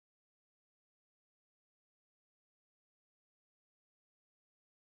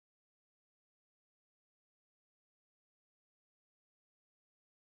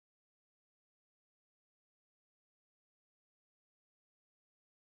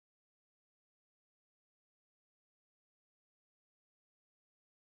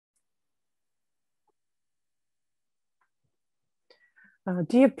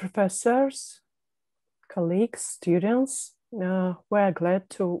Dear professors, colleagues, students, we're glad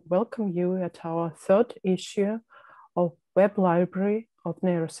to welcome you at our third issue of Web Library of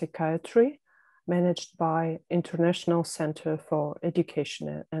Neuropsychiatry, managed by International Center for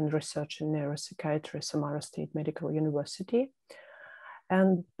Education and Research in Neuropsychiatry, Samara State Medical University.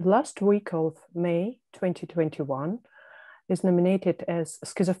 And last week of May 2021 is nominated as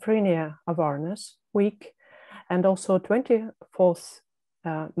Schizophrenia Awareness Week, and also 24th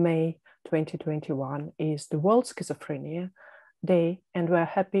May 2021 is the World Schizophrenia Day, and we're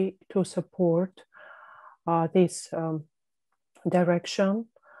happy to support this direction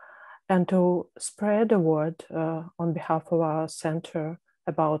and to spread the word on behalf of our center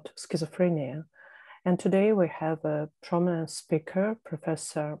about schizophrenia. And today we have a prominent speaker,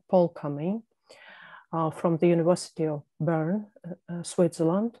 Professor Paul Cumming from the University of Bern,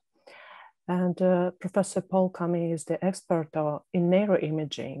 Switzerland. And Professor Paul Cumming is the expert in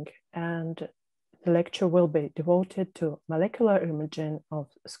neuroimaging, and the lecture will be devoted to molecular imaging of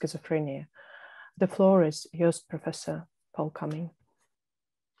schizophrenia. The floor is yours, Professor Paul Cumming.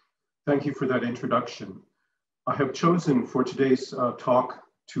 Thank you for that introduction. I have chosen for today's talk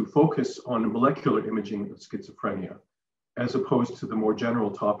to focus on molecular imaging of schizophrenia, as opposed to the more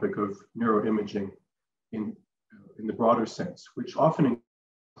general topic of neuroimaging in the broader sense, which often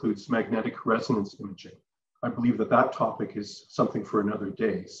includes magnetic resonance imaging. I believe that that topic is something for another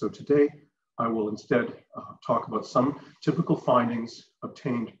day. So today, I will instead talk about some typical findings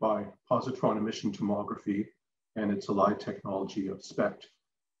obtained by positron-emitting tomography and its allied technology of SPECT,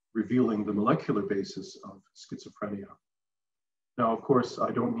 revealing the molecular basis of schizophrenia. Now, of course,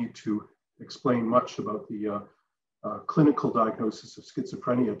 I don't need to explain much about the clinical diagnosis of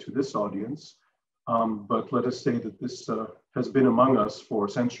schizophrenia to this audience. But let us say that this has been among us for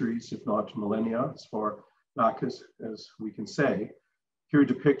centuries, if not millennia, as far back as we can say. Here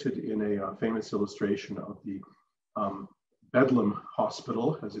depicted in a famous illustration of the Bedlam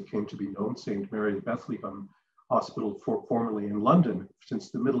Hospital, as it came to be known, St. Mary of Bethlehem Hospital, formerly in London, since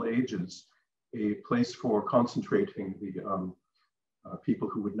the Middle Ages, a place for concentrating the people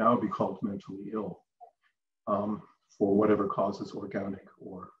who would now be called mentally ill for whatever causes, organic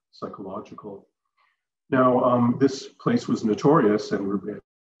or psychological. Now, this place was notorious and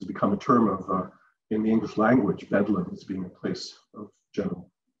has become a term of, in the English language, Bedlam as being a place of general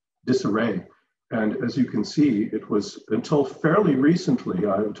disarray. And as you can see, it was until fairly recently,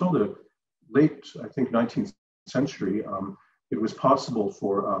 until the late, I think, 19th century, it was possible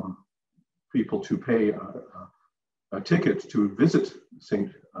for people to pay a ticket to visit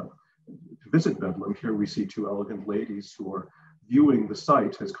Bedlam. Here we see two elegant ladies who are viewing the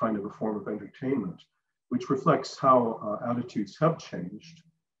site as kind of a form of entertainment, which reflects how attitudes have changed.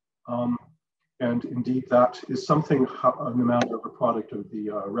 And indeed, that is something in the matter of a product of the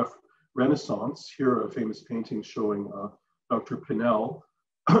Renaissance. Here, a famous painting showing Dr. Pinel,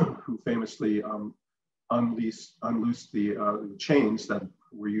 who famously unloosed the chains that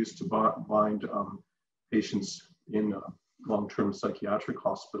were used to bind patients in a long-term psychiatric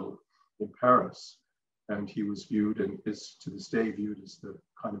hospital in Paris. And he was viewed, and is to this day viewed, as the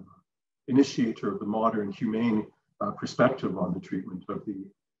kind of initiator of the modern humane perspective on the treatment of the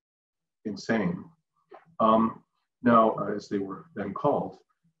insane, now as they were then called.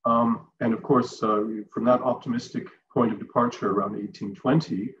 And of course, from that optimistic point of departure around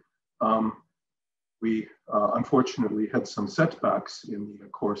 1820, we unfortunately had some setbacks in the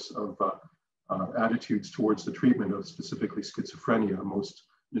course of attitudes towards the treatment of specifically schizophrenia, most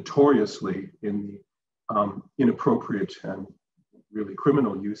notoriously in the inappropriate and really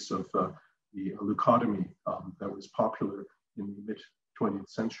criminal use of the leucotomy that was popular in the mid-20th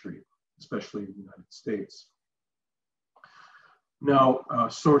century, especially in the United States. Now,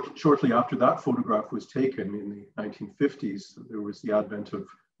 shortly after that photograph was taken in the 1950s, there was the advent of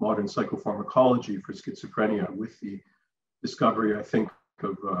modern psychopharmacology for schizophrenia with the discovery, I think,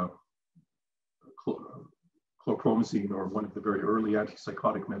 of chlorpromazine, or one of the very early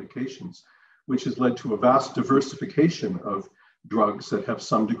antipsychotic medications, which has led to a vast diversification of drugs that have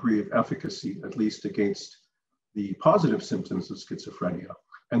some degree of efficacy, at least against the positive symptoms of schizophrenia.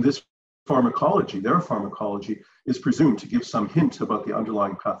 And this pharmacology, their pharmacology, is presumed to give some hint about the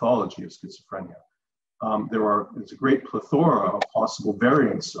underlying pathology of schizophrenia. There's a great plethora of possible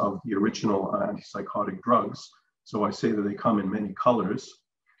variants of the original antipsychotic drugs. So I say that they come in many colors,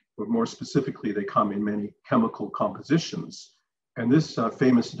 but more specifically, they come in many chemical compositions. And this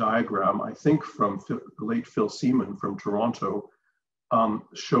famous diagram, I think from the late Phil Seaman from Toronto,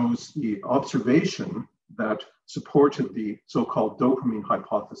 shows the observation that supported the so-called dopamine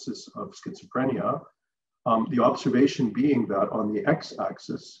hypothesis of schizophrenia, The observation being that on the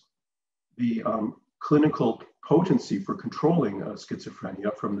x-axis, the clinical potency for controlling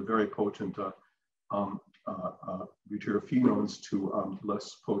schizophrenia, from the very potent butyrophenones to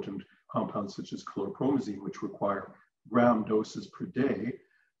less potent compounds such as chlorpromazine, which require gram doses per day,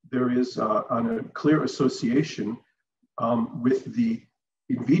 there is a clear association with the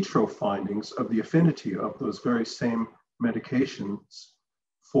in vitro findings of the affinity of those very same medications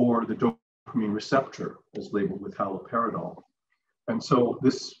for the dopamine receptor, as labeled with haloperidol. And so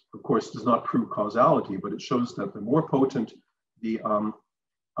this, of course, does not prove causality, but it shows that the more potent the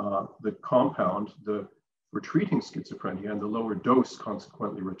compound for treating schizophrenia and the lower dose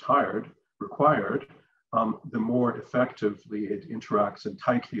consequently required, the more effectively it interacts and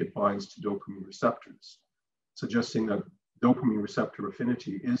tightly it binds to dopamine receptors, suggesting that dopamine receptor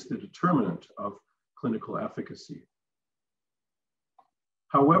affinity is the determinant of clinical efficacy.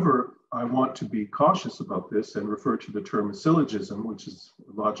 However, I want to be cautious about this and refer to the term syllogism, which is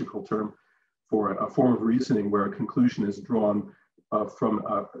a logical term for a form of reasoning where a conclusion is drawn from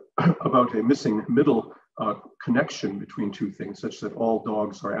about a missing middle connection between two things, such that all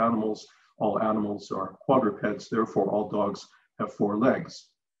dogs are animals, all animals are quadrupeds, therefore all dogs have 4 legs,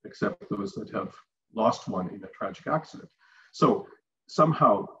 except those that have lost one in a tragic accident. So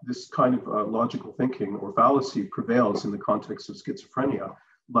somehow this kind of logical thinking or fallacy prevails in the context of schizophrenia,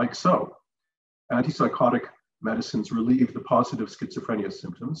 like so. Antipsychotic medicines relieve the positive schizophrenia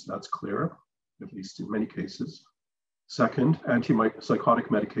symptoms, that's clear, at least in many cases. Second, antipsychotic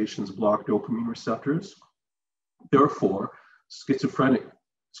medications block dopamine receptors. Therefore,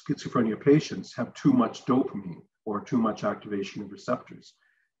 schizophrenia patients have too much dopamine or too much activation of receptors.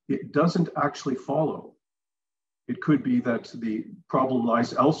 It doesn't actually follow. It could be that the problem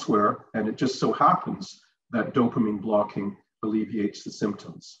lies elsewhere, and it just so happens that dopamine blocking alleviates the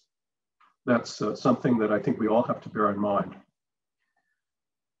symptoms. That's something that I think we all have to bear in mind.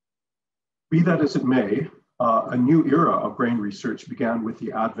 Be that as it may, a new era of brain research began with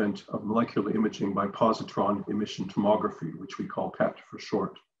the advent of molecular imaging by positron-emitting tomography, which we call PET for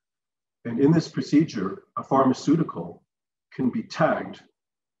short. And in this procedure, a pharmaceutical can be tagged,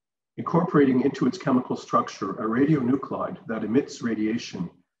 incorporating into its chemical structure a radionuclide that emits radiation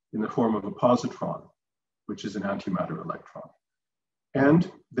in the form of a positron, which is an antimatter electron.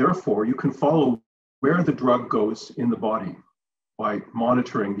 And therefore, you can follow where the drug goes in the body by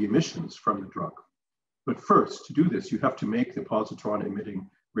monitoring the emissions from the drug. But first, to do this, you have to make the positron-emitting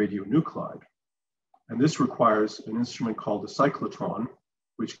radionuclide. And this requires an instrument called a cyclotron,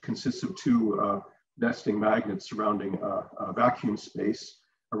 which consists of 2 nesting magnets surrounding a vacuum space,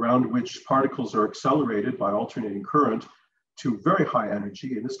 around which particles are accelerated by alternating current to very high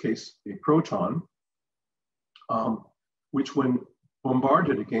energy, in this case, a proton, which when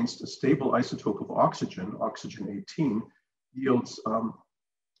bombarded against a stable isotope of oxygen, oxygen 18, yields,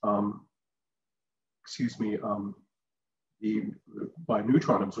 by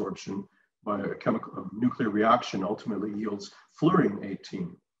neutron absorption, by a nuclear reaction, ultimately yields fluorine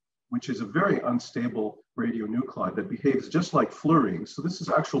 18, which is a very unstable radionuclide that behaves just like fluorine. So this is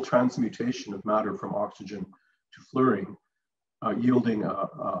actual transmutation of matter from oxygen to fluorine, yielding a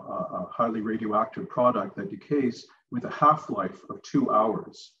highly radioactive product that decays with a half-life of 2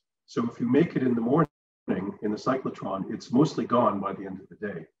 hours. So if you make it in the morning in the cyclotron, it's mostly gone by the end of the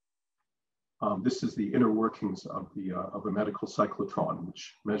day. This is the inner workings of a medical cyclotron,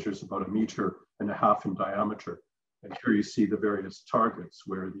 which measures about 1.5 meters in diameter. And here you see the various targets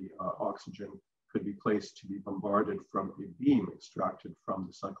where the oxygen could be placed to be bombarded from a beam extracted from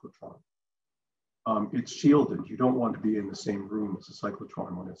the cyclotron. It's shielded. You don't want to be in the same room as a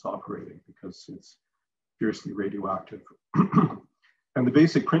cyclotron when it's operating because it's fiercely radioactive. And the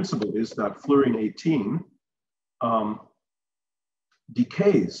basic principle is that fluorine 18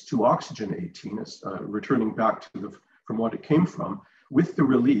 decays to oxygen 18, returning back to from what it came from, with the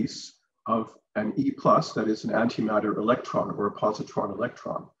release of an E+, that is an antimatter electron or a positron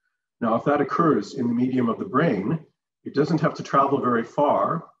electron. Now, if that occurs in the medium of the brain, it doesn't have to travel very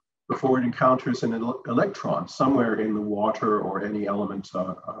far before it encounters an electron somewhere in the water or any element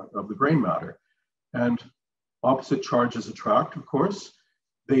of the brain matter. And opposite charges attract, of course.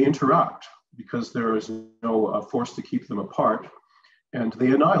 They interact because there is no force to keep them apart, and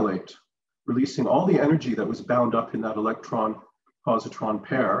they annihilate, releasing all the energy that was bound up in that electron-positron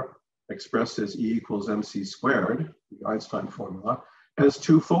pair, expressed as E equals mc squared, the Einstein formula, as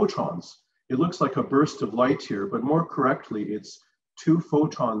 2 photons. It looks like a burst of light here, but more correctly, it's 2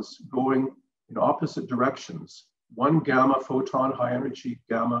 photons going in opposite directions. One gamma photon, high energy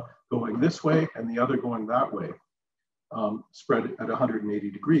gamma, going this way, and the other going that way, spread at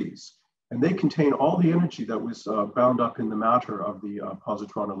 180 degrees. And they contain all the energy that was bound up in the matter of the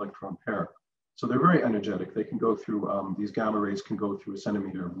positron-electron pair. So they're very energetic. They can go through, these gamma rays can go through a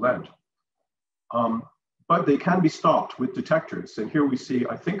centimeter of lead. But they can be stopped with detectors. And here we see,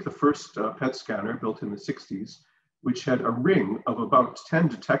 I think, the first PET scanner built in the 60s, which had a ring of about 10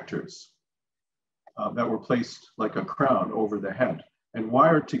 detectors that were placed like a crown over the head and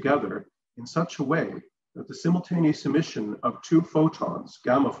wired together in such a way that the simultaneous emission of two photons,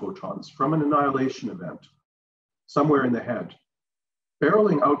 gamma photons, from an annihilation event somewhere in the head,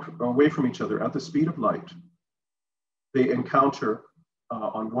 barreling out away from each other at the speed of light, they encounter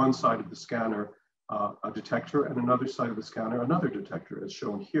on one side of the scanner a detector, and another side of the scanner another detector, as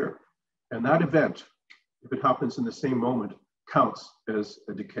shown here. And that event, if it happens in the same moment, counts as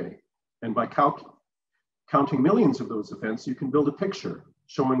a decay. And by counting millions of those events, you can build a picture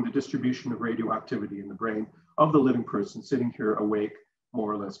showing the distribution of radioactivity in the brain of the living person sitting here awake,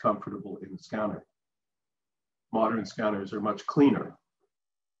 more or less comfortable in the scanner. Modern scanners are much cleaner.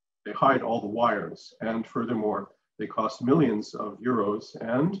 They hide all the wires, and furthermore, they cost millions of euros,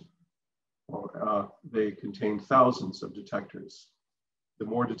 and they contain thousands of detectors. The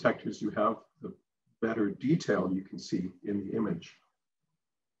more detectors you have, the better detail you can see in the image.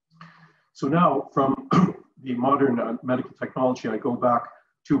 So now, from the modern medical technology, I go back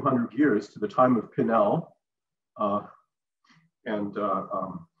 200 years to the time of Pinel, and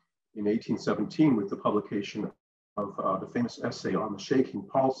in 1817, with the publication of the famous essay on the shaking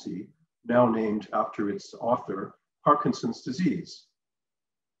palsy, now named after its author, Parkinson's disease,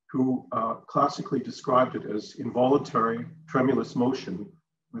 who classically described it as involuntary tremulous motion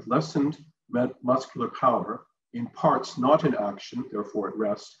with lessened muscular power, in parts not in action, therefore at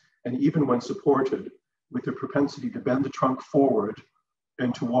rest, and even when supported, with the propensity to bend the trunk forward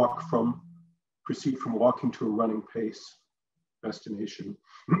and to proceed from walking to a running pace destination,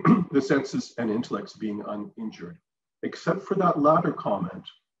 the senses and intellects being uninjured. Except for that latter comment,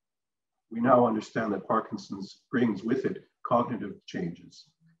 we now understand that Parkinson's brings with it cognitive changes.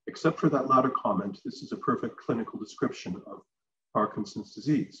 Except for that latter comment, this is a perfect clinical description of Parkinson's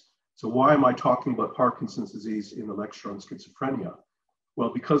disease. So why am I talking about Parkinson's disease in the lecture on schizophrenia?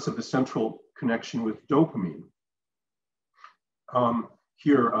 Well, because of the central connection with dopamine.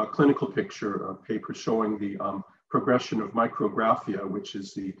 Here, a clinical picture, a paper showing the progression of micrographia, which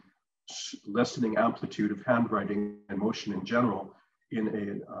is the lessening amplitude of handwriting and motion in general,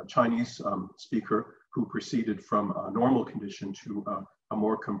 in a Chinese speaker who proceeded from a normal condition to a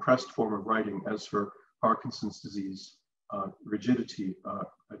more compressed form of writing as her Parkinson's disease rigidity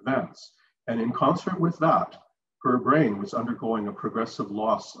advanced. And in concert with that, her brain was undergoing a progressive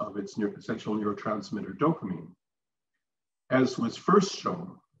loss of its essential neurotransmitter dopamine. As was first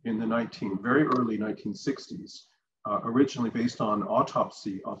shown in the very early 1960s, originally based on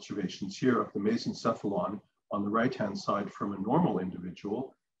autopsy observations here of the mesencephalon on the right-hand side from a normal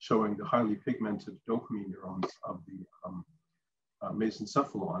individual, showing the highly pigmented dopamine neurons of the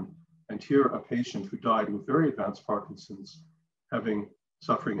mesencephalon. And here a patient who died with very advanced Parkinson's,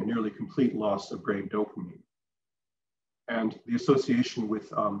 suffering a nearly complete loss of brain dopamine. And the association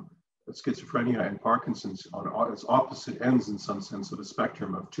with schizophrenia and Parkinson's as opposite ends in some sense of a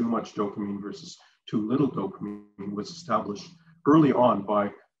spectrum of too much dopamine versus too little dopamine was established early on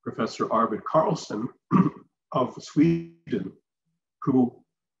by Professor Arvid Carlsson of Sweden, who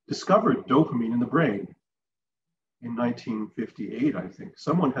discovered dopamine in the brain in 1958, I think.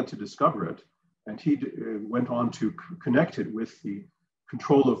 Someone had to discover it, and he went on to connect it with the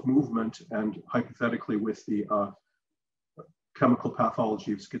control of movement and hypothetically with the chemical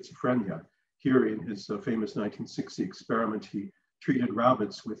pathology of schizophrenia. Here in his famous 1960 experiment, he treated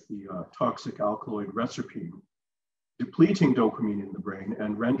rabbits with the toxic alkaloid reserpine, depleting dopamine in the brain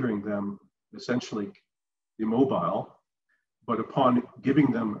and rendering them essentially immobile. But upon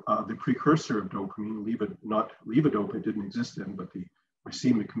giving them the precursor of dopamine, levodopa didn't exist then, but the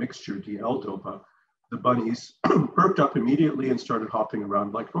racemic mixture, DL-DOPA, the bunnies perked up immediately and started hopping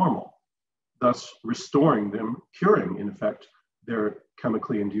around like normal, thus restoring them, curing, in effect, their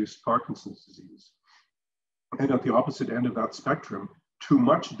chemically induced Parkinson's disease. And at the opposite end of that spectrum, too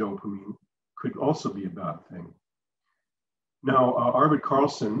much dopamine could also be a bad thing. Now, Arvid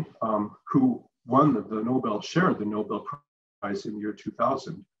Carlsson, who won shared the Nobel Prize in the year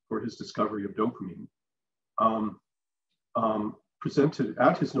 2000 for his discovery of dopamine, presented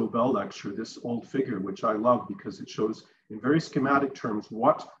at his Nobel lecture this old figure, which I love because it shows in very schematic terms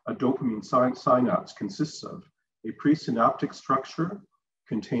what a dopamine synapse consists of: a presynaptic structure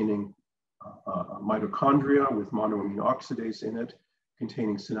containing mitochondria with monoamine oxidase in it,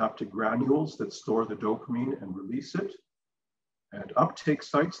 containing synaptic granules that store the dopamine and release it, and uptake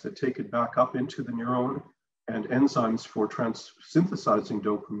sites that take it back up into the neuron, and enzymes for synthesizing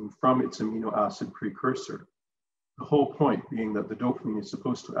dopamine from its amino acid precursor. The whole point being that the dopamine is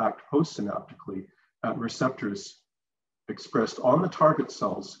supposed to act postsynaptically at receptors expressed on the target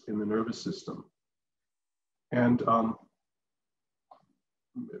cells in the nervous system. And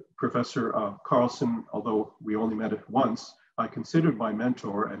Professor Carlson, although we only met it once, I considered my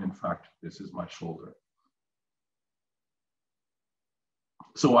mentor, and in fact, this is my shoulder.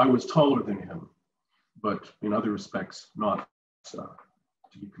 So I was taller than him, but in other respects, not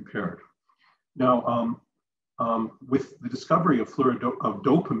to be compared. Now, with the discovery of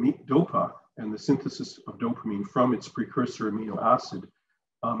DOPA and the synthesis of dopamine from its precursor amino acid,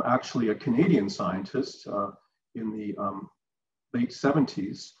 actually a Canadian scientist in the late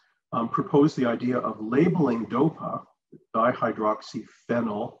 70s proposed the idea of labeling DOPA,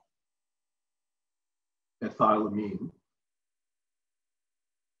 dihydroxyphenylethylamine,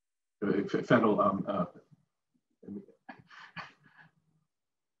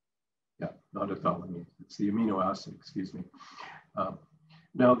 not ethylamine, it's the amino acid, excuse me.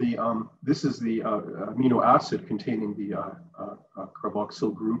 Now, this is the amino acid containing the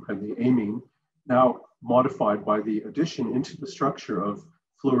carboxyl group and the amine, now modified by the addition into the structure of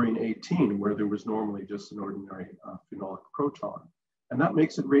fluorine 18, where there was normally just an ordinary phenolic proton. And that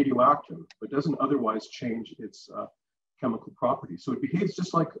makes it radioactive, but doesn't otherwise change its chemical properties. So it behaves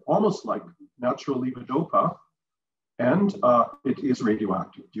just like, almost like natural levodopa, and it is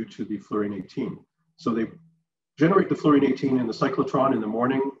radioactive due to the fluorine 18. So they generate the fluorine 18 in the cyclotron in the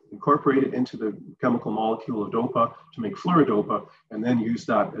morning, incorporate it into the chemical molecule of DOPA to make fluorodopa, and then use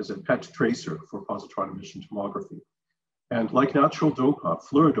that as a PET tracer for positron emission tomography. And like natural DOPA,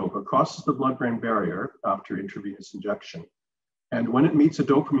 fluorodopa crosses the blood-brain barrier after intravenous injection. And when it meets a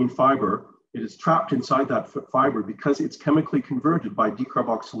dopamine fiber, it is trapped inside that fiber because it's chemically converted by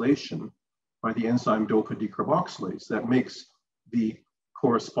decarboxylation by the enzyme DOPA decarboxylase that makes the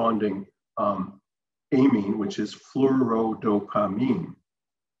corresponding amine, which is fluorodopamine,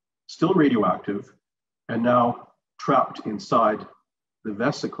 still radioactive and now trapped inside the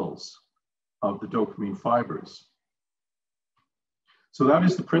vesicles of the dopamine fibers. So that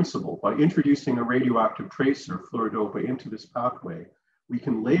is the principle. By introducing a radioactive tracer, fluorodopa, into this pathway, we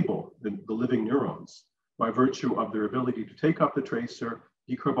can label the living neurons by virtue of their ability to take up the tracer,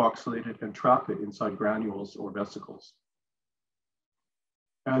 decarboxylate it, and trap it inside granules or vesicles.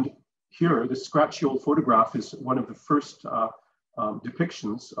 And here, this scratchy old photograph is one of the first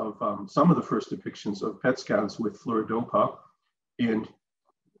depictions of, some of the first depictions of PET scans with fluorodopa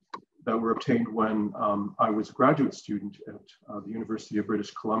that were obtained when I was a graduate student at the University of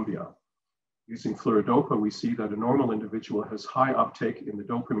British Columbia. Using fluorodopa, we see that a normal individual has high uptake in the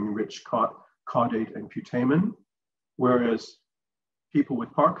dopamine-rich caudate and putamen, whereas people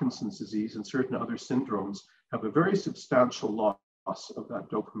with Parkinson's disease and certain other syndromes have a very substantial loss of that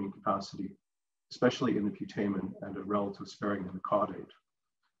dopamine capacity, especially in the putamen, and a relative sparing in the caudate.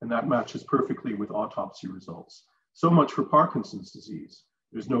 And that matches perfectly with autopsy results. So much for Parkinson's disease.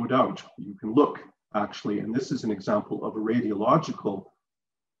 There's no doubt you can look, actually, and this is an example of a radiological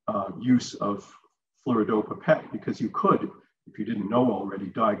use of fluorodopa-PET, because you could, if you didn't know already,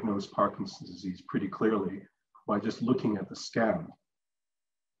 diagnose Parkinson's disease pretty clearly by just looking at the scan.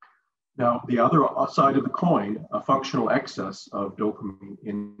 Now, the other side of the coin, a functional excess of dopamine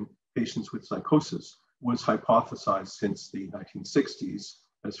in patients with psychosis was hypothesized since the 1960s,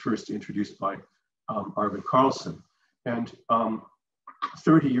 as first introduced by Arvid Carlson. And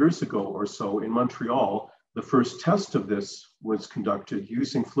 30 years ago or so in Montreal, the first test of this was conducted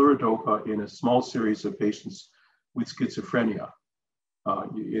using fluorodopa in a small series of patients with schizophrenia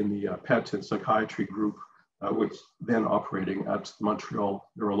in the PET and psychiatry group, which then operating at Montreal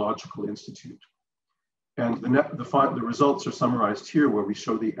Neurological Institute. And the results are summarized here, where we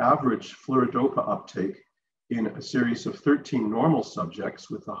show the average fluorodopa uptake in a series of 13 normal subjects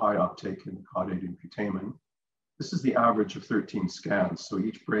with a high uptake in the caudate and putamen. This is the average of 13 scans. So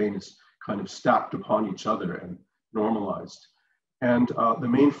each brain is kind of stacked upon each other and normalized. And the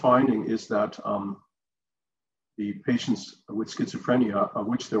main finding is that the patients with schizophrenia, of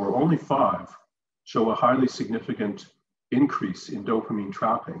which there were only 5, show a highly significant increase in dopamine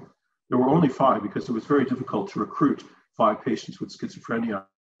trapping. There were only 5 because it was very difficult to recruit 5 patients with schizophrenia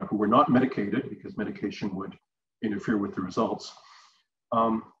who were not medicated, because medication would interfere with the results.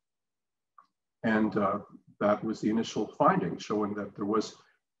 That was the initial finding, showing that there was,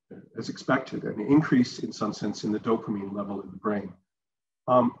 as expected, an increase in some sense in the dopamine level in the brain.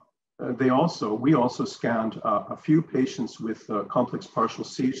 We also scanned a few patients with complex partial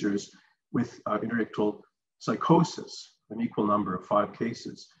seizures with interictal psychosis. an equal number of 5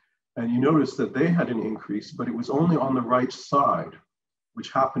 cases. And you notice that they had an increase, but it was only on the right side,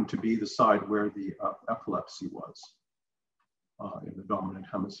 which happened to be the side where the epilepsy was in the dominant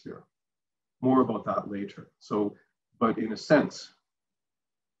hemisphere. More about that later. So, but in a sense,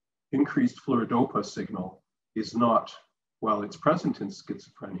 increased fluorodopa signal is not, while it's present in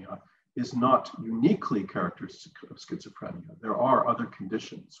schizophrenia, is not uniquely characteristic of schizophrenia. There are other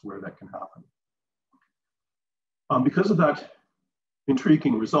conditions where that can happen. Because of that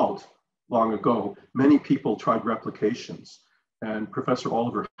intriguing result long ago, many people tried replications. And Professor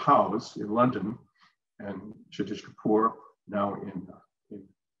Oliver Howes in London and Jatish Kapoor now in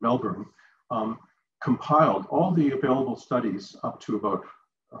Melbourne compiled all the available studies up to about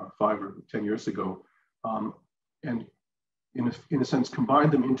 5 or 10 years ago, and in a sense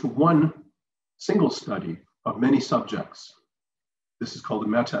combined them into one single study of many subjects. This is called a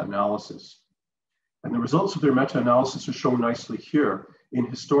meta-analysis. And the results of their meta-analysis are shown nicely here. In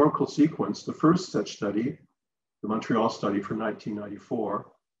historical sequence, the first such study, the Montreal study from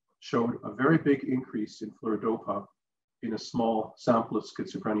 1994, showed a very big increase in fluorodopa in a small sample of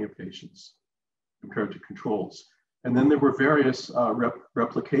schizophrenia patients compared to controls. And then there were various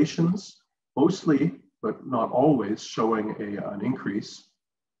replications, mostly, but not always, showing an increase,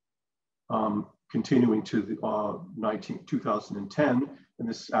 continuing to the 2010. And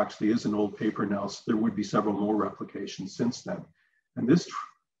this actually is an old paper now, so there would be several more replications since then. And this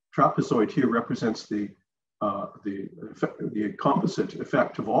trapezoid here represents the composite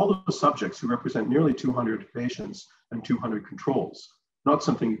effect of all of the subjects who represent nearly 200 patients and 200 controls. Not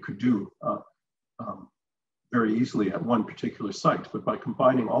something you could do very easily at one particular site, but by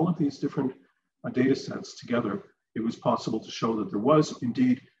combining all of these different data sets together, it was possible to show that there was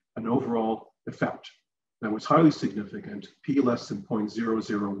indeed an overall effect that was highly significant, p less than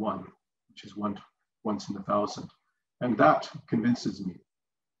 0.001, which is once in 1,000. And that convinces me.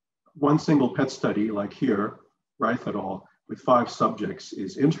 One single PET study like here, Reith et al., with 5 subjects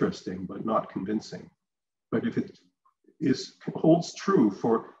is interesting, but not convincing. But if it holds true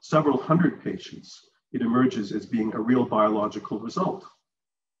for several hundred patients, it emerges as being a real biological result.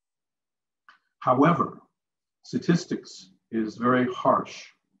 However, statistics is very harsh.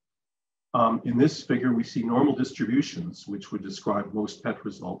 In this figure, we see normal distributions, which would describe most PET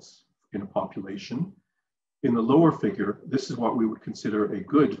results in a population. In the lower figure, this is what we would consider a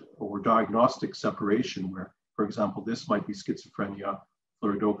good or diagnostic separation where, for example, this might be schizophrenia,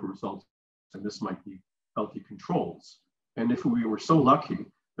 fluorodopa results, and this might be healthy controls. And if we were so lucky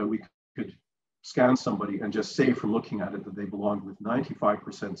that we could scan somebody and just say from looking at it that they belonged with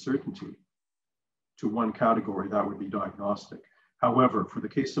 95% certainty to one category, that would be diagnostic. However, for the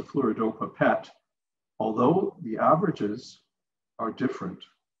case of fluorodopa-PET, although the averages are different,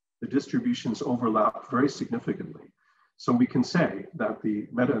 the distributions overlap very significantly. So we can say that the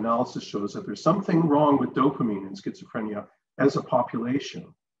meta-analysis shows that there's something wrong with dopamine in schizophrenia as a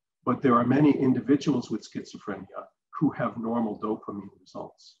population, but there are many individuals with schizophrenia who have normal dopamine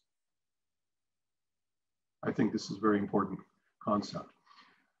results. I think this is a very important concept.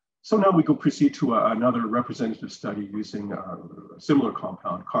 So now we go proceed to another representative study using a similar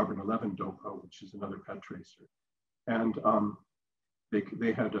compound, carbon-11 DOPA, which is another PET tracer. And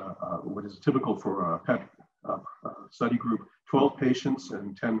they had what is typical for a PET study group, 12 patients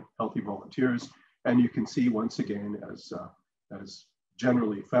and 10 healthy volunteers. And you can see once again, as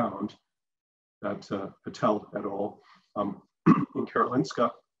generally found, that Patel et al. In Karolinska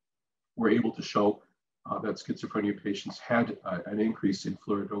were able to show that schizophrenia patients had an increase in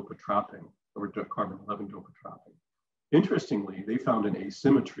fluorodopa trapping or carbon-11 DOPA trapping. Interestingly, they found an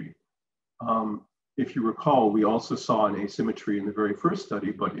asymmetry. If you recall, we also saw an asymmetry in the very first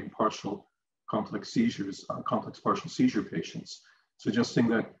study, but in partial complex seizures, complex partial seizure patients, suggesting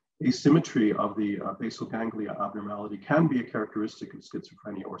that asymmetry of the basal ganglia abnormality can be a characteristic of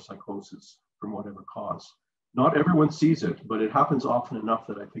schizophrenia or psychosis from whatever cause. Not everyone sees it, but it happens often enough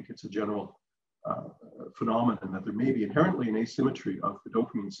that I think it's a general phenomenon that there may be inherently an asymmetry of the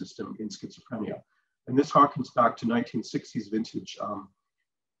dopamine system in schizophrenia. And this harkens back to 1960s vintage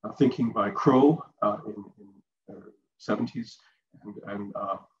thinking by Crow in the 70s. And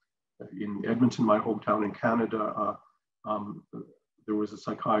in Edmonton, my hometown in Canada, there was a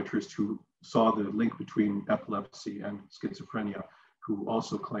psychiatrist who saw the link between epilepsy and schizophrenia, who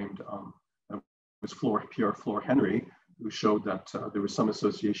also claimed it was Pierre Flore Henry, who showed that there was some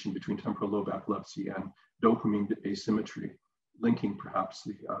association between temporal lobe epilepsy and dopamine asymmetry, linking perhaps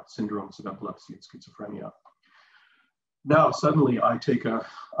the syndromes of epilepsy and schizophrenia. Now, suddenly I take a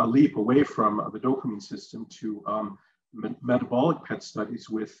leap away from the dopamine system to metabolic PET studies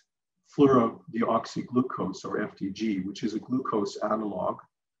with fluorodeoxyglucose, or FDG, which is a glucose analog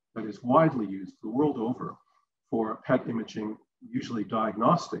that is widely used the world over for PET imaging, usually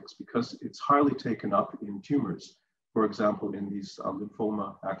diagnostics, because it's highly taken up in tumors. For example, in these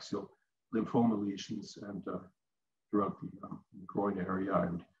axial lymphoma lesions and throughout the groin area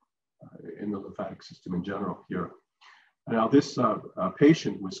and in the lymphatic system in general here. Now, this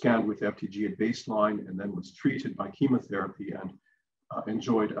patient was scanned with FDG at baseline and then was treated by chemotherapy and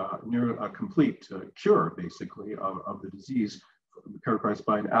enjoyed a complete cure, basically, of the disease, characterized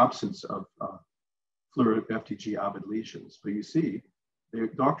by an absence of fluid FDG avid lesions. But you see, the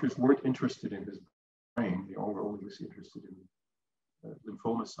doctors weren't interested in his brain. They were only interested in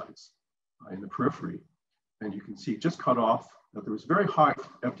lymphoma in the periphery. And you can see just cut off that there was very high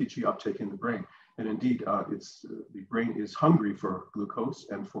FDG uptake in the brain. And indeed, the brain is hungry for glucose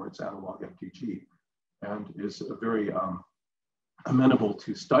and for its analog FDG, and is very amenable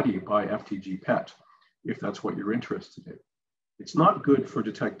to study by FDG-PET, if that's what you're interested in. It's not good for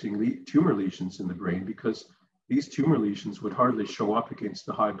detecting tumor lesions in the brain, because these tumor lesions would hardly show up against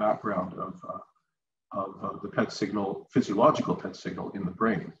the high background of the PET signal, physiological PET signal in the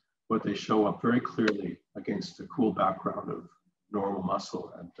brain, but they show up very clearly against the cool background of normal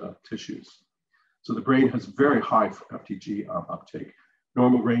muscle and tissues. So the brain has very high FDG uptake.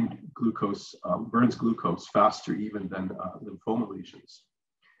 Normal brain glucose burns glucose faster even than lymphoma lesions.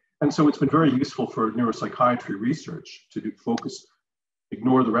 And so it's been very useful for neuropsychiatry research to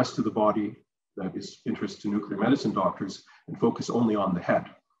ignore the rest of the body that is interest to nuclear medicine doctors and focus only on the head.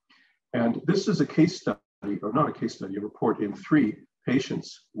 And this is a case study, or not a case study, a report in 3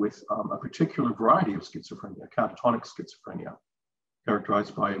 patients with a particular variety of schizophrenia, catatonic schizophrenia,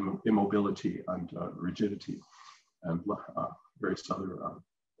 characterized by immobility and rigidity and various other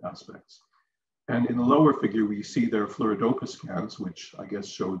aspects. And in the lower figure, we see their fluorodopa scans, which I guess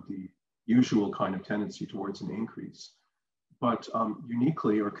showed the usual kind of tendency towards an increase. But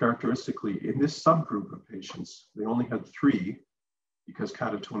uniquely or characteristically, in this subgroup of patients, they only had 3, because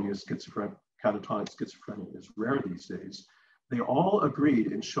catatonic schizophrenia is rare these days. They all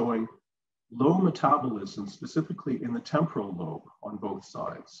agreed in showing low metabolism, specifically in the temporal lobe on both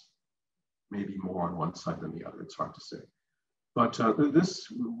sides. Maybe more on one side than the other, it's hard to say. But this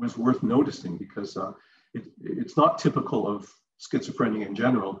was worth noticing, because it's not typical of schizophrenia in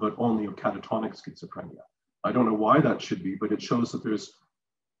general, but only of catatonic schizophrenia. I don't know why that should be, but it shows that there's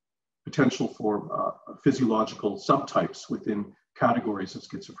potential for physiological subtypes within categories of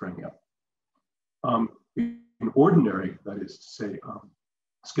schizophrenia. In ordinary, that is to say,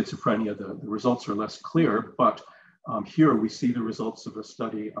 schizophrenia, the results are less clear, but here we see the results of a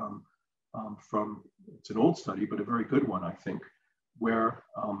study from, it's an old study, but a very good one, I think, where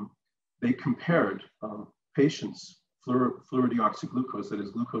they compared patients, fluorodeoxyglucose, that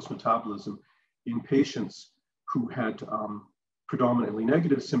is glucose metabolism, in patients who had predominantly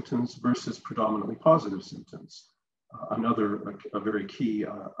negative symptoms versus predominantly positive symptoms. A very key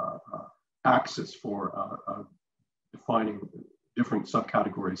axis for defining different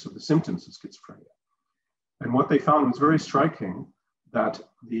subcategories of the symptoms of schizophrenia. And what they found was very striking, that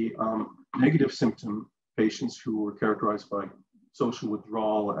the negative symptom patients who were characterized by social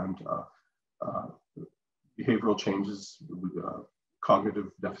withdrawal and behavioral changes, cognitive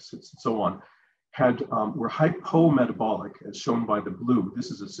deficits, and so on, were hypometabolic, as shown by the blue.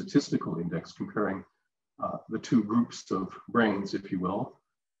 This is a statistical index comparing the 2 groups of brains, if you will,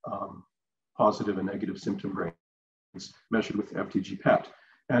 positive and negative symptom brains, measured with FDG-PET.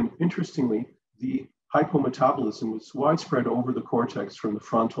 And interestingly, the hypometabolism was widespread over the cortex from the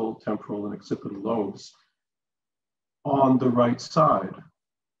frontal, temporal, and occipital lobes on the right side.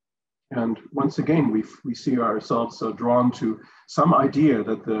 And once again, we see ourselves drawn to some idea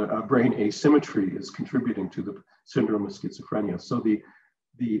that the brain asymmetry is contributing to the syndrome of schizophrenia. So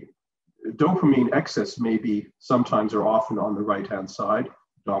the dopamine excess may be sometimes or often on the right-hand side,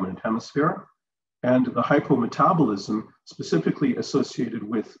 dominant hemisphere, and the hypometabolism specifically associated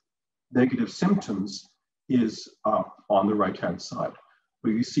with negative symptoms is on the right-hand side.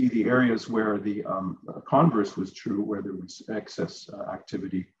 But you see the areas where the converse was true, where there was excess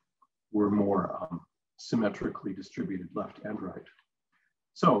activity, were more symmetrically distributed left and right.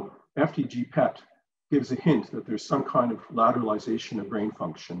 So FDG-PET gives a hint that there's some kind of lateralization of brain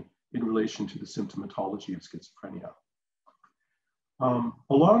function in relation to the symptomatology of schizophrenia.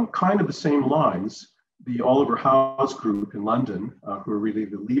 Along kind of the same lines, the Oliver House group in London, who are really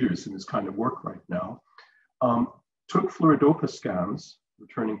the leaders in this kind of work right now, took fluorodopa scans,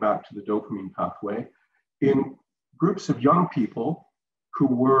 returning back to the dopamine pathway, in groups of young people who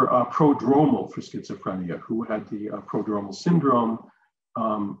were prodromal for schizophrenia, who had the prodromal syndrome,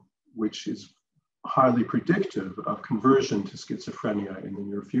 which is highly predictive of conversion to schizophrenia in the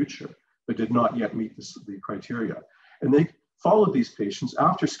near future, but did not yet meet the criteria. And they followed these patients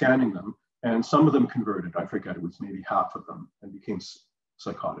after scanning them, and some of them converted. I forget, it was maybe half of them, and became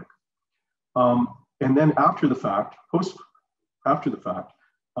psychotic. And then after the fact,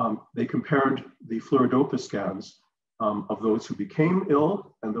 they compared the fluorodopa scans of those who became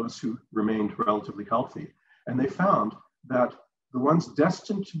ill and those who remained relatively healthy. And they found that the ones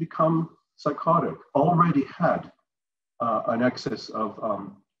destined to become psychotic already had an excess of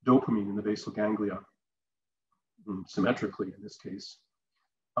dopamine in the basal ganglia, symmetrically in this case,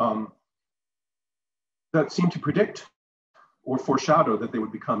 that seemed to predict or foreshadow that they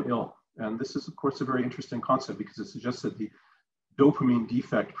would become ill. And this is, of course, a very interesting concept because it suggests that the dopamine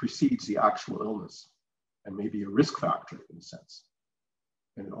defect precedes the actual illness and may be a risk factor in a sense.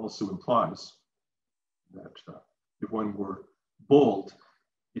 And it also implies that if one were bold,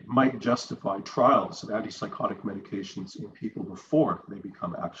 it might justify trials of antipsychotic medications in people before they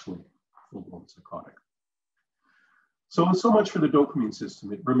become actually full-blown psychotic. So much for the dopamine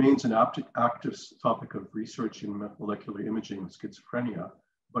system. It remains an active topic of research in molecular imaging of schizophrenia,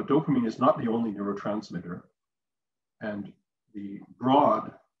 but dopamine is not the only neurotransmitter. And the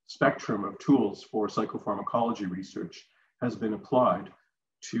broad spectrum of tools for psychopharmacology research has been applied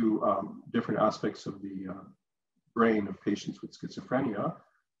to different aspects of the brain of patients with schizophrenia,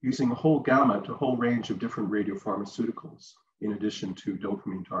 using a whole gamut, a whole range of different radiopharmaceuticals, in addition to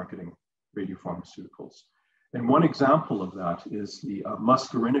dopamine targeting radiopharmaceuticals. And one example of that is the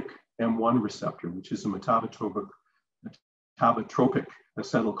muscarinic M1 receptor, which is a metabotropic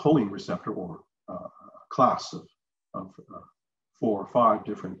acetylcholine receptor, or a class of 4 or 5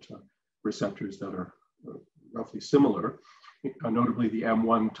 different receptors that are roughly similar, notably the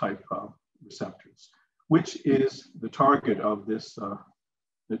M1 type receptors, which is the target of this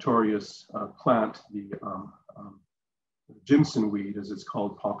notorious plant, the Jimson weed, as it's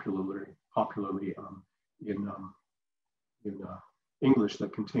called popularly in English,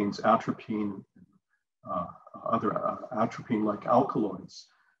 that contains atropine, other atropine-like alkaloids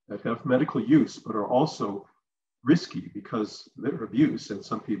that have medical use, but are also risky because their abuse, and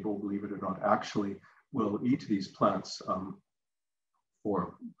some people, believe it or not, actually will eat these plants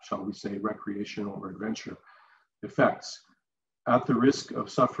for, shall we say, recreational or adventure effects, at the risk of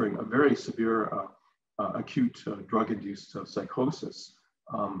suffering a very severe acute drug-induced psychosis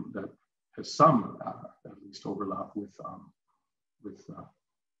that has some, at least, overlap with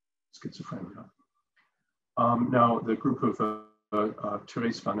schizophrenia. Now, the group of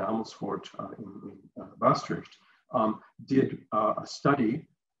Therese van Amersfoort in Maastricht did a study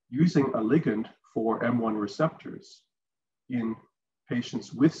using a ligand for M1 receptors in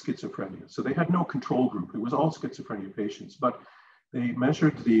patients with schizophrenia. So they had no control group. It was all schizophrenia patients, but they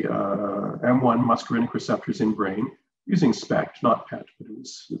measured the M1 muscarinic receptors in brain using SPECT, not PET, but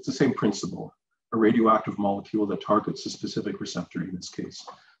it's the same principle, a radioactive molecule that targets a specific receptor, in this case,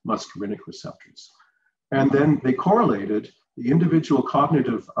 muscarinic receptors. And then they correlated the individual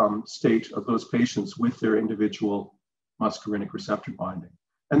cognitive state of those patients with their individual muscarinic receptor binding.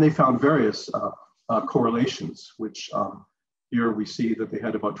 And they found various correlations, which here we see that they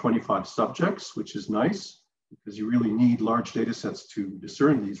had about 25 subjects, which is nice, because you really need large data sets to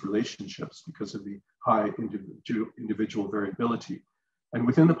discern these relationships because of the high individual variability. And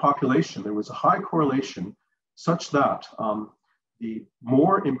within the population, there was a high correlation such that the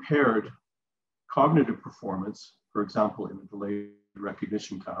more impaired cognitive performance, for example, in the delayed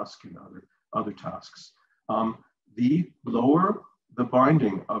recognition task and other tasks, the lower the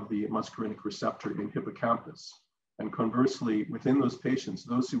binding of the muscarinic receptor in hippocampus. And conversely, within those patients,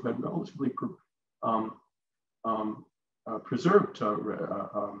 those who had relatively preserved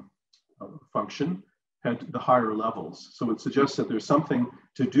function had the higher levels. So it suggests that there's something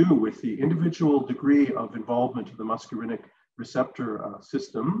to do with the individual degree of involvement of the muscarinic receptor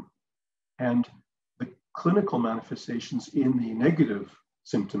system and the clinical manifestations in the negative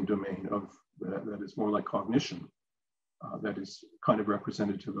symptom domain of that is more like cognition, that is kind of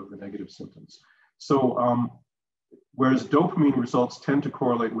representative of the negative symptoms. So whereas dopamine results tend to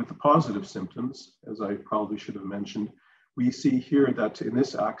correlate with the positive symptoms, as I probably should have mentioned, we see here that in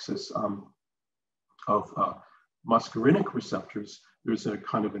this axis of muscarinic receptors, there's a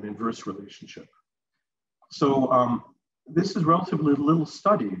kind of an inverse relationship. So this is relatively little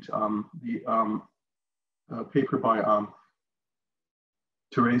studied. The paper by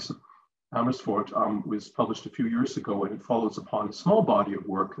Therese Amersfoort was published a few years ago, and it follows upon a small body of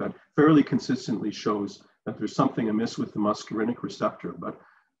work that fairly consistently shows that there's something amiss with the muscarinic receptor, but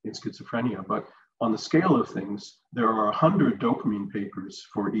in schizophrenia, but on the scale of things, there are 100 dopamine papers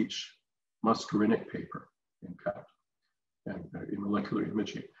for each muscarinic paper in PET and in molecular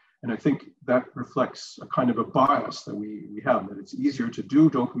imaging. And I think that reflects a kind of a bias that we have, that it's easier to do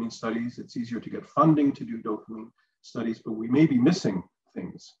dopamine studies, it's easier to get funding to do dopamine studies, but we may be missing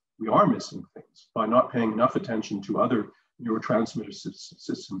things. We are missing things by not paying enough attention to other neurotransmitter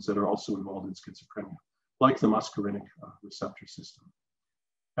systems that are also involved in schizophrenia, like the muscarinic receptor system.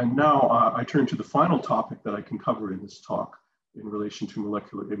 And now I turn to the final topic that I can cover in this talk in relation to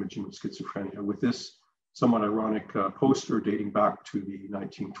molecular imaging of schizophrenia, with this somewhat ironic poster dating back to the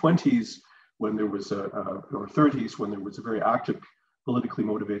 1920s, when there was or 30s, when there was a very active politically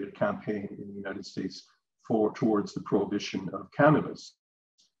motivated campaign in the United States towards the prohibition of cannabis,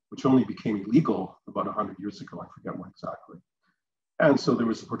 which only became illegal about 100 years ago. I forget when exactly. And so there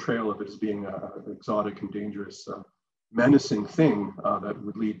was a portrayal of it as being an exotic and dangerous, menacing thing that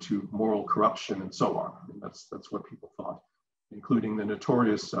would lead to moral corruption and so on. I mean, that's what people thought, including the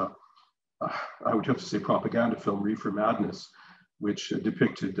notorious, I would have to say, propaganda film Reefer Madness, which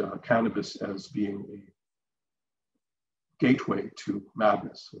depicted cannabis as being a gateway to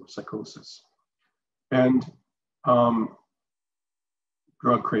madness or psychosis. And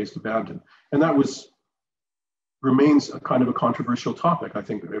drug-crazed abandon. And that remains a kind of a controversial topic. I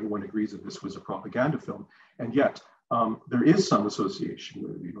think everyone agrees that this was a propaganda film. And yet, there is some association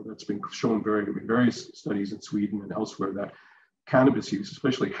with, that's been shown in various studies in Sweden and elsewhere, that cannabis use,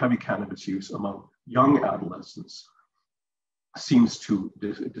 especially heavy cannabis use among young adolescents, seems to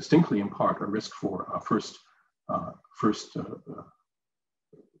distinctly impart a risk for first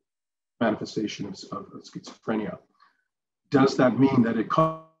manifestation of schizophrenia. Does that mean that it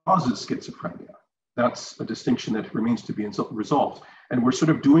causes schizophrenia? That's a distinction that remains to be resolved. And we're sort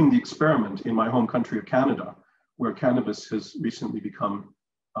of doing the experiment in my home country of Canada, where cannabis has recently become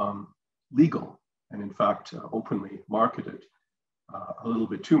legal and in fact openly marketed a little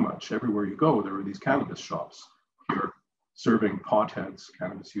bit too much. Everywhere you go, there are these cannabis shops here serving potheads,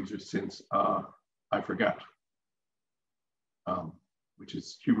 cannabis users since, I forget, which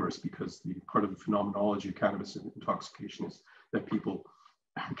is humorous because the part of the phenomenology of cannabis intoxication is that people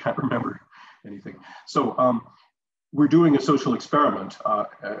can't remember anything. So we're doing a social experiment.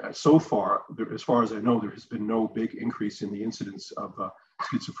 So far, as far as I know, there has been no big increase in the incidence of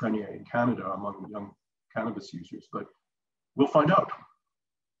schizophrenia in Canada among young cannabis users, but we'll find out.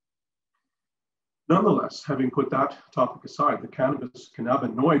 Nonetheless, having put that topic aside, the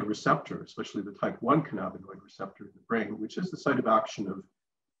cannabinoid receptor, especially the type 1 cannabinoid receptor in the brain, which is the site of action of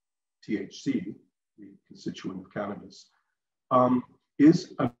THC, the constituent of cannabis,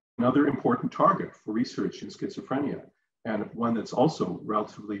 is another important target for research in schizophrenia, and one that's also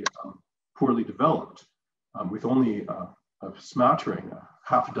relatively poorly developed, with only a smattering,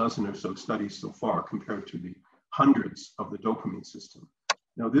 half a dozen or so studies so far compared to the hundreds of the dopamine system.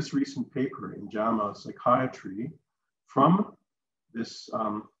 Now, this recent paper in JAMA Psychiatry from this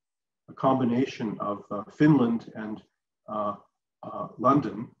a combination of Finland and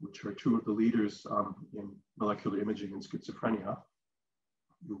London, which are two of the leaders in molecular imaging in schizophrenia.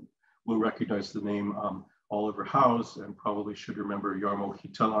 You will recognize the name Oliver House, and probably should remember Jarmo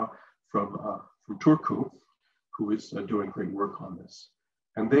Hietala from Turku, who is doing great work on this.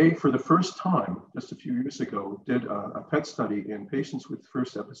 And they, for the first time, just a few years ago, did a PET study in patients with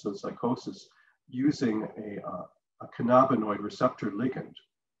first episode psychosis using a cannabinoid receptor ligand.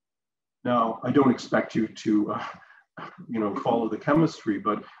 Now, I don't expect you to follow the chemistry,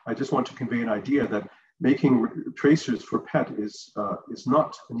 but I just want to convey an idea that making tracers for PET is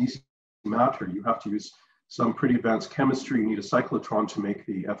not an easy matter. You have to use some pretty advanced chemistry. You need a cyclotron to make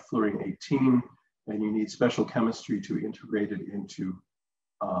the F-fluorine 18, and you need special chemistry to integrate it into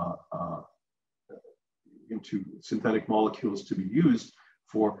synthetic molecules to be used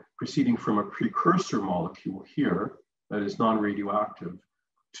for proceeding from a precursor molecule here that is non-radioactive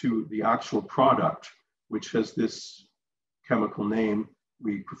to the actual product, which has this chemical name.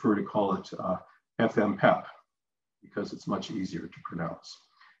 We prefer to call it FMPEP because it's much easier to pronounce.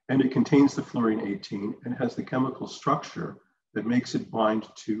 And it contains the fluorine 18 and has the chemical structure that makes it bind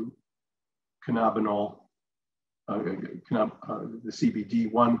to cannabinol, the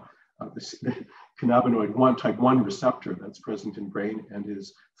CBD1, the cannabinoid 1 type 1 receptor that's present in brain and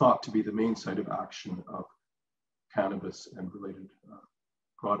is thought to be the main site of action of cannabis and related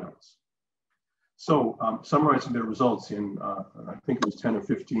products. So summarizing their results in, I think it was 10 or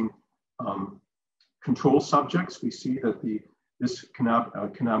 15 control subjects, we see that this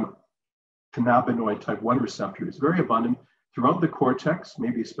cannabinoid type 1 receptor is very abundant throughout the cortex,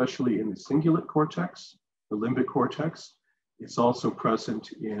 maybe especially in the cingulate cortex, the limbic cortex. It's also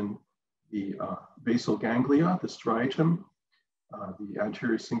present in the basal ganglia, the striatum, the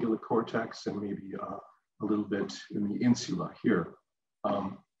anterior cingulate cortex, and maybe a little bit in the insula here.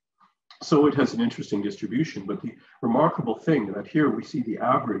 So it has an interesting distribution, but the remarkable thing that here we see the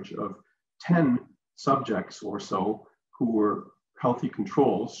average of 10 subjects or so who were healthy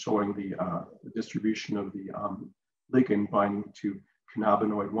controls, showing the distribution of the ligand binding to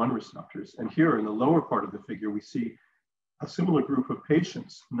cannabinoid 1 receptors. And here in the lower part of the figure, we see a similar group of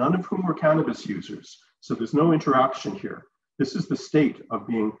patients, none of whom were cannabis users. So there's no interaction here. This is the state of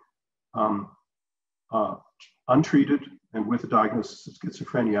being untreated and with a diagnosis of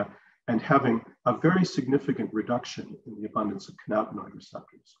schizophrenia, and having a very significant reduction in the abundance of cannabinoid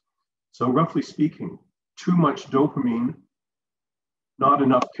receptors. So roughly speaking, too much dopamine, not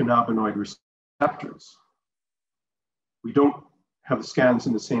enough cannabinoid receptors. We don't have scans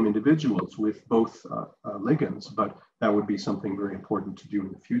in the same individuals with both ligands, but that would be something very important to do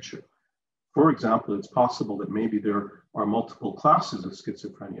in the future. For example, it's possible that maybe there are multiple classes of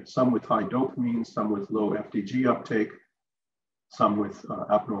schizophrenia, some with high dopamine, some with low FDG uptake, some with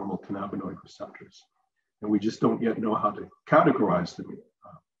abnormal cannabinoid receptors. And we just don't yet know how to categorize them.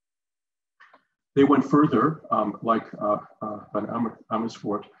 They went further, like Van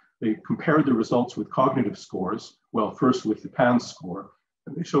Amersfoort, they compared the results with cognitive scores, well, first with the PANSS score,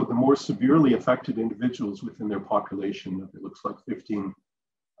 and they showed the more severely affected individuals within their population, it looks like 15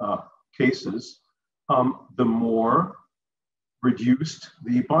 cases, the more reduced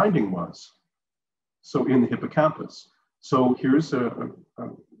the binding was. So in the hippocampus. So here's a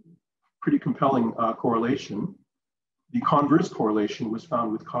pretty compelling correlation. The converse correlation was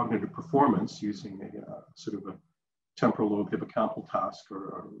found with cognitive performance using a sort of a temporal lobe hippocampal task,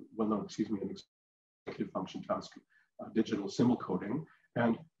 or well, no, excuse me, an executive function task, digital symbol coding,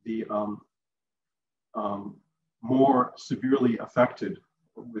 and the more severely affected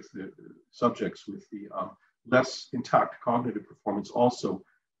with the subjects with the less intact cognitive performance also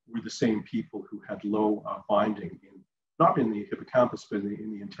were the same people who had low binding in, not in the hippocampus, but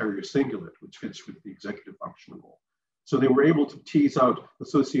in the anterior cingulate, which fits with the executive function role. So they were able to tease out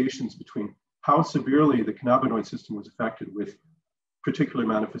associations between how severely the cannabinoid system was affected with particular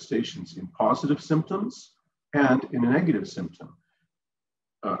manifestations in positive symptoms and in a negative symptom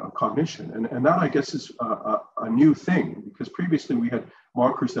of cognition. And that, I guess, is a new thing, because previously we had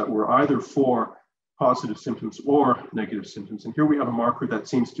markers that were either for positive symptoms or negative symptoms. And here we have a marker that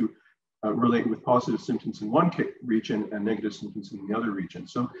seems to relate with positive symptoms in one region and negative symptoms in the other region.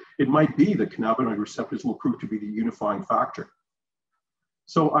 So it might be that cannabinoid receptors will prove to be the unifying factor.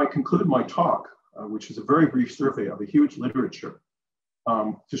 So I conclude my talk, which is a very brief survey of a huge literature,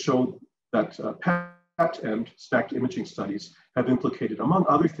 to show that PET and SPECT imaging studies have implicated, among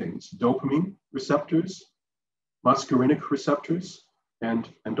other things, dopamine receptors, muscarinic receptors, and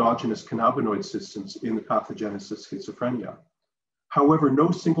endogenous cannabinoid systems in the pathogenesis of schizophrenia. However,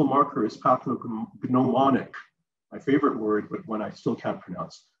 no single marker is pathognomonic, my favorite word, but one I still can't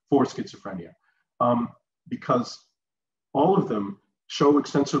pronounce, for schizophrenia, because all of them show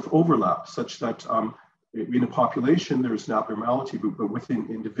extensive overlap, such that in a population there's an abnormality, but within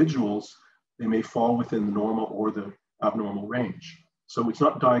individuals, they may fall within the normal or the abnormal range. So it's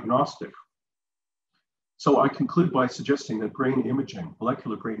not diagnostic. So I conclude by suggesting that brain imaging,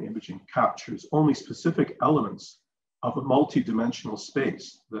 molecular brain imaging, captures only specific elements of a multi-dimensional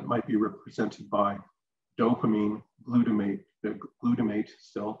space that might be represented by dopamine, glutamate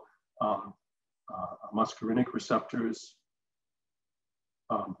still, muscarinic receptors,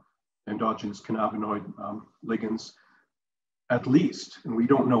 endogenous cannabinoid ligands, at least. And we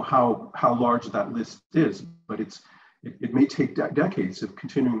don't know how large that list is, but it may take decades of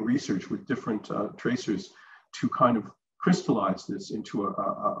continuing research with different tracers to kind of crystallize this into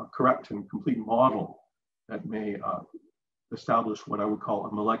a correct and complete model that may establish what I would call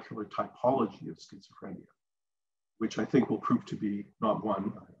a molecular typology of schizophrenia, which I think will prove to be not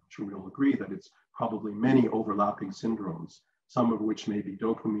one, I'm sure we'll agree that it's probably many overlapping syndromes, some of which may be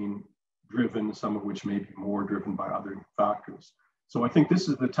dopamine driven, some of which may be more driven by other factors. So I think this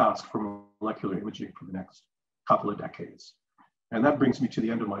is the task for molecular imaging for the next couple of decades. And that brings me to the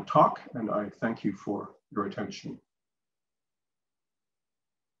end of my talk, and I thank you for your attention.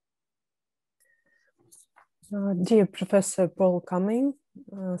 Dear Professor Paul Cumming,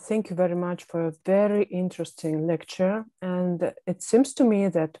 thank you very much for a very interesting lecture. And it seems to me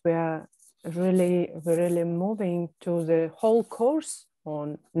that we're really moving to the whole course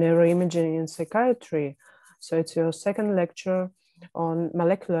on neuroimaging in psychiatry. So it's your second lecture on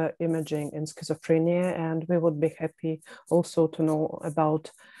molecular imaging in schizophrenia, and we would be happy also to know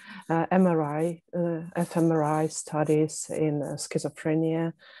about MRI, fMRI studies in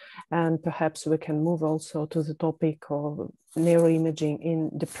schizophrenia. And perhaps we can move also to the topic of neuroimaging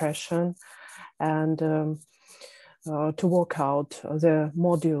in depression, and to work out the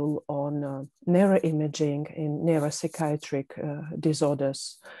module on neuroimaging in neuropsychiatric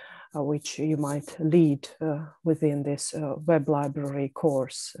disorders, which you might lead within this web library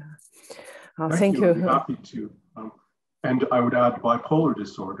course. Thank you. I'd be happy to. And I would add bipolar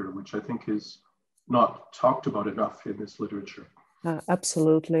disorder, which I think is not talked about enough in this literature.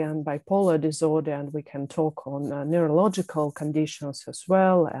 Absolutely, and bipolar disorder, and we can talk on neurological conditions as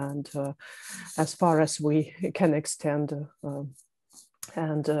well, and as far as we can extend,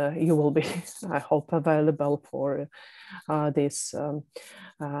 and you will be, I hope, available for these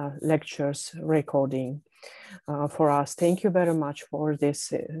lectures recording for us. Thank you very much for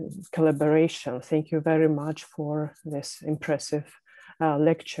this collaboration. Thank you very much for this impressive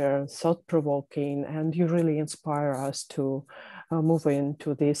lecture, thought-provoking, and you really inspire us to move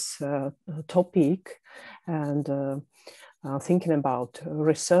into this topic and thinking about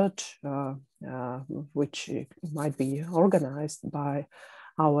research which might be organized by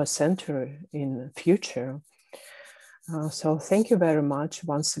our center in future. So thank you very much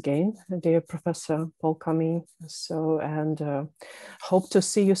once again, dear Professor Paul Cumming. So, and hope to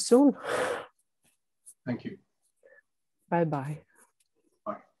see you soon. Thank you. Bye-bye.